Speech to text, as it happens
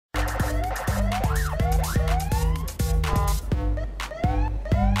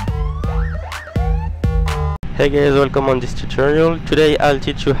Hey guys, welcome on this tutorial. Today I'll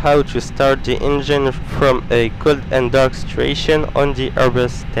teach you how to start the engine from a cold and dark situation on the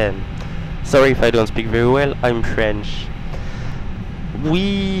Airbus 10. Sorry if I don't speak very well, I'm French.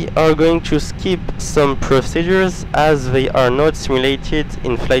 We are going to skip some procedures as they are not simulated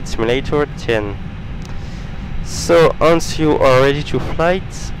in Flight Simulator 10. So once you are ready to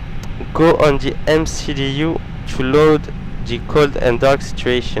flight, go on the MCDU to load the cold and dark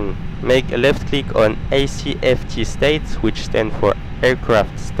situation. Make a left click on ACFT state, which stands for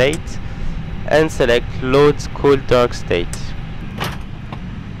aircraft state, and select load cold dark state.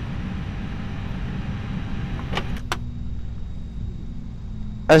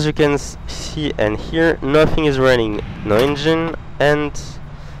 As you can see and hear, nothing is running, no engine and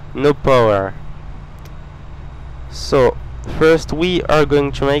no power. So first we are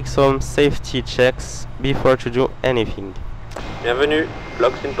going to make some safety checks before to do anything. Bienvenue,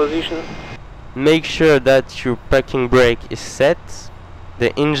 locks in position. Make sure that your parking brake is set,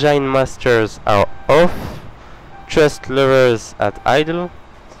 the engine masters are off, thrust levers at idle,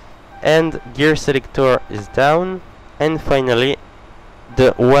 and gear selector is down, and finally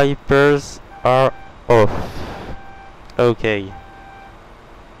the wipers are off. Okay.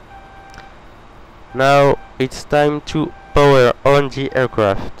 Now it's time to power on the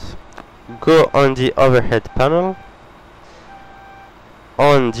aircraft. Go on the overhead panel,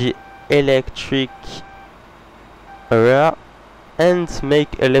 on the electric area, and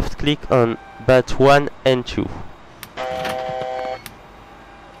make a left click on bat 1 and 2.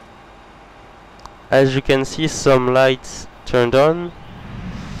 As you can see, some lights turned on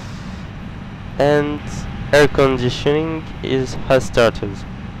and air conditioning has started.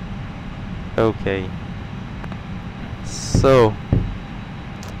 Okay, so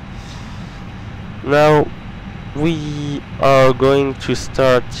now we are going to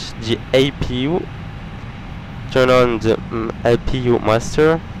start the APU. Turn on the APU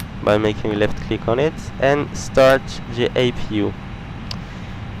master by making a left click on it and start the APU.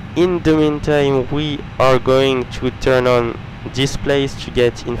 In the meantime, we are going to turn on displays to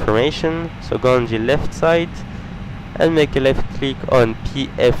get information. So go on the left side and make a left click on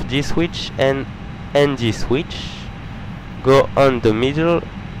PFD switch and ND switch. Go on the middle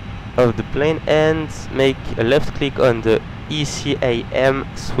of the plane and make a left click on the ECAM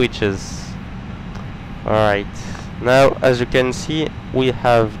switches. Alright, now as you can see we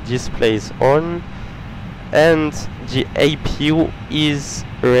have displays on and the APU is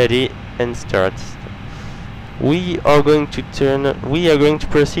ready and starts. We are going to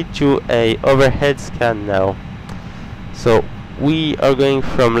proceed to a overhead scan now. So we are going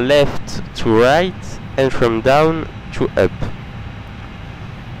from left to right and from down to up.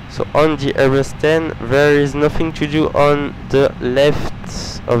 So on the Airbus 10 there is nothing to do on the left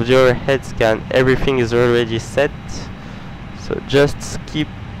of the overhead scan. Everything is already set, so just skip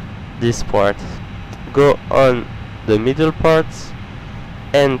this part. Go on the middle part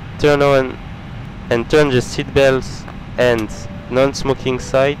and turn on and turn the seat belts and non-smoking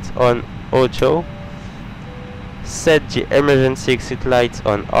sight on auto. Set the emergency exit lights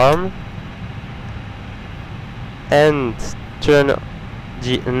on arm and turn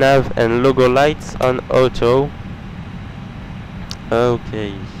the nav and logo lights on auto.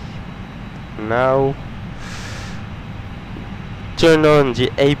 Okay, now turn on the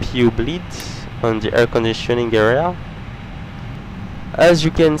APU bleed on the air conditioning area. As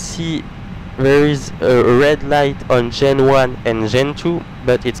you can see, there is a red light on Gen 1 and Gen 2,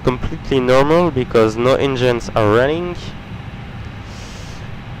 but it's completely normal because no engines are running.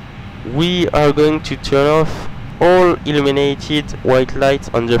 We are going to turn off all illuminated white lights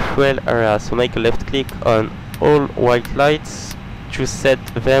on the fuel area, so make a left click on all white lights to set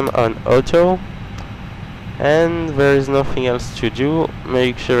them on auto, and there is nothing else to do.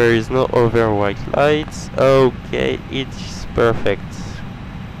 Make sure there is no other white lights. Okay, it's perfect.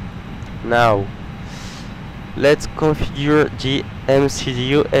 Now let's configure the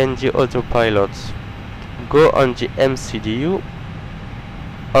MCDU and the autopilot. Go on the MCDU,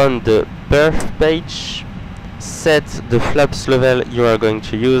 on the perf page, set the flaps level you are going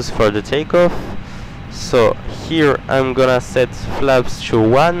to use for the takeoff. So here I'm gonna set flaps to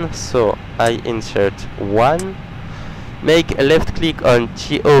 1, so I insert 1. Make a left click on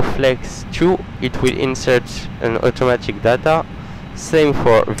TO flex 2, it will insert an automatic data. Same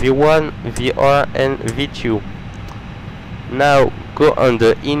for V1, VR and V2. Now go on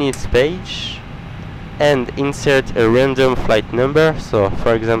the init page and insert a random flight number, so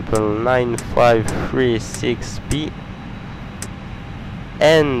for example 9536B,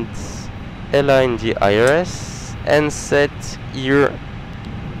 and align the IRS and set your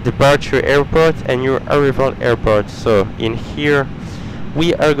departure airport and your arrival airport. So in here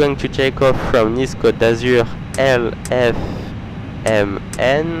we are going to take off from Nice Côte d'Azur LFMN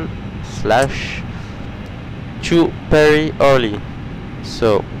 / to Paris Orly.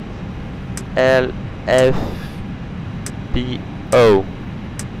 So LFPO.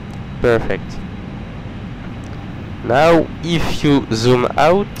 Perfect. Now if you zoom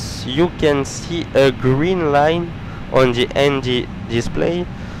out, you can see a green line on the ND display,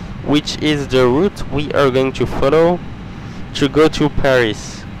 which is the route we are going to follow to go to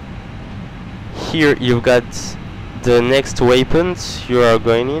Paris. Here you've got the next waypoint you are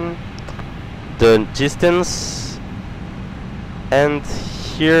going in, the distance, and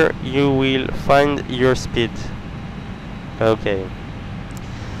here you will find your speed. Okay.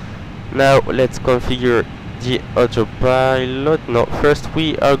 Now let's configure the autopilot. No, first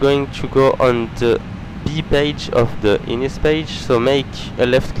we are going to go on the B page of the Inis page, so make a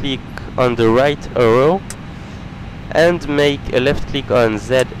left click on the right arrow and make a left click on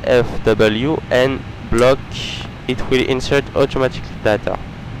ZFW and block. It will insert automatically data.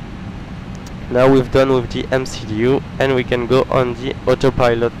 Now we've done with the MCDU and we can go on the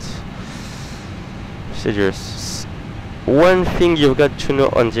autopilot procedures. One thing you've got to know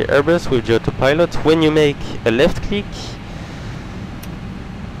on the Airbus with the autopilot: when you make a left click,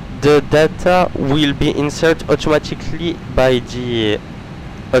 the data will be inserted automatically by the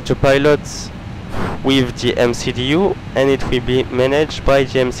autopilot with the MCDU, and it will be managed by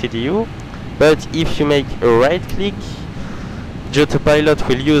the MCDU. But if you make a right click, the autopilot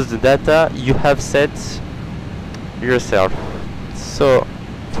will use the data you have set yourself. So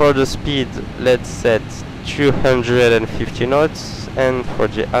for the speed, let's set 250 knots, and for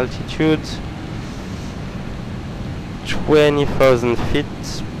the altitude 20,000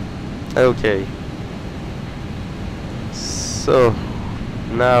 feet. Okay, so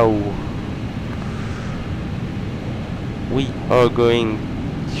now we are going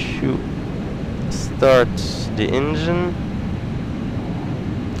to start the engine.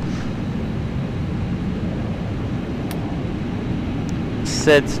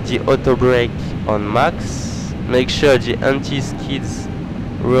 Set the auto brake on max, make sure the anti-skids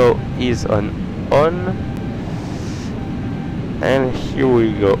row is on, and here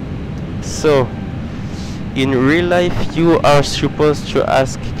we go. So in real life you are supposed to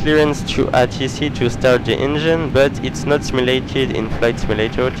ask clearance to ATC to start the engine, but it's not simulated in Flight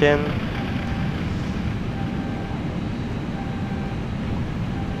Simulator 10.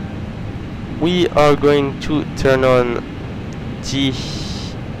 We are going to turn on the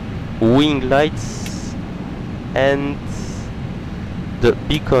wing lights and the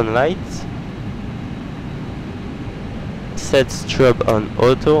beacon light. Set strobe on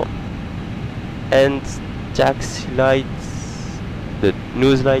auto and taxi lights, the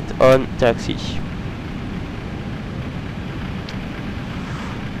nose light on taxi.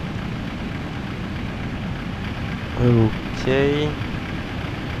 Okay.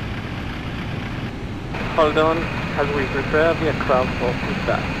 Hold on as we prepare the aircraft for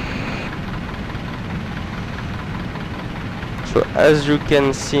pushback. So as you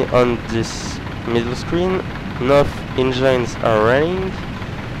can see on this middle screen, no engines are running.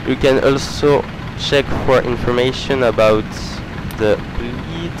 You can also check for information about the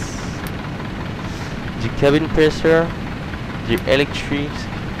bleeds, the cabin pressure, the electric,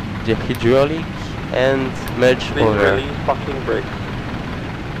 the hydraulic, and much more. Release parking brake.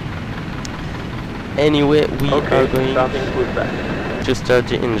 Anyway, we are going pushback to start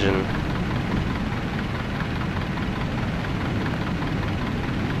the engine.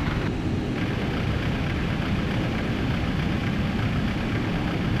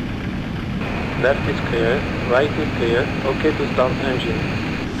 Left is clear, right is clear, okay to start engine.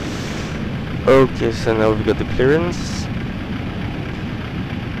 Okay, so now we've got the clearance.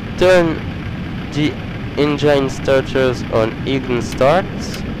 Turn the engine starters on engine start,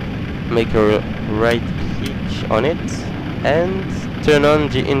 make a right click on it, and turn on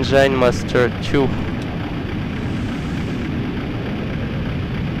the engine master 2.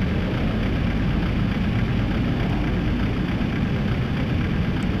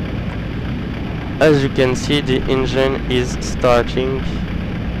 As you can see, the engine is starting.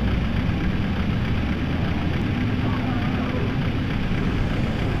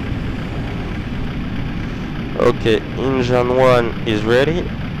 Okay, engine 1 is ready.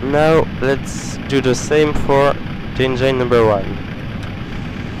 Now let's do the same for the engine number 1.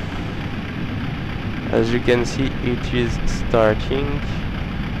 As you can see, it is starting.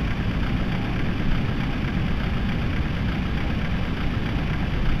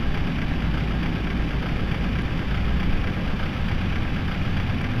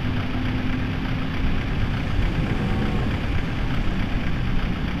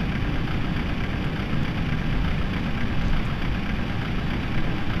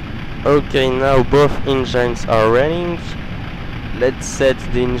 Okay, now both engines are running. Let's set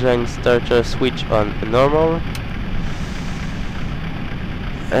the engine starter switch on normal.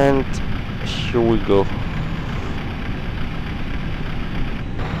 And here we go.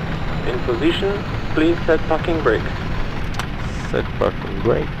 In position, please set parking brakes. Set parking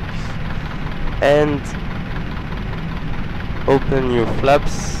brakes. And open your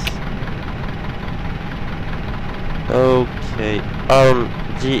flaps. Okay, arm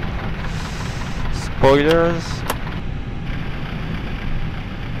the spoilers.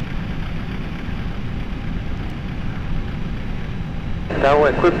 Tower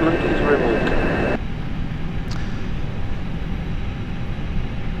equipment is removed.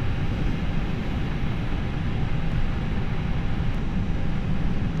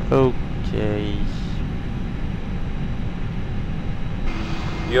 Okay.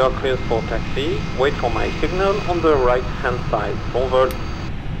 You are cleared for taxi. Wait for my signal on the right hand side. Bon vol.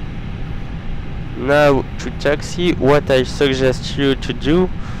 Now to taxi, what I suggest you to do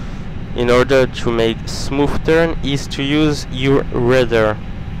in order to make smooth turn is to use your radar.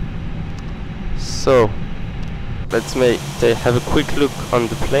 So let's have a quick look on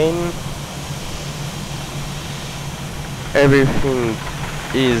the plane. Everything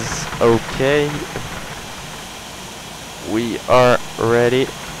is okay. We are ready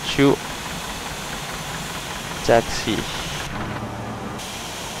to taxi.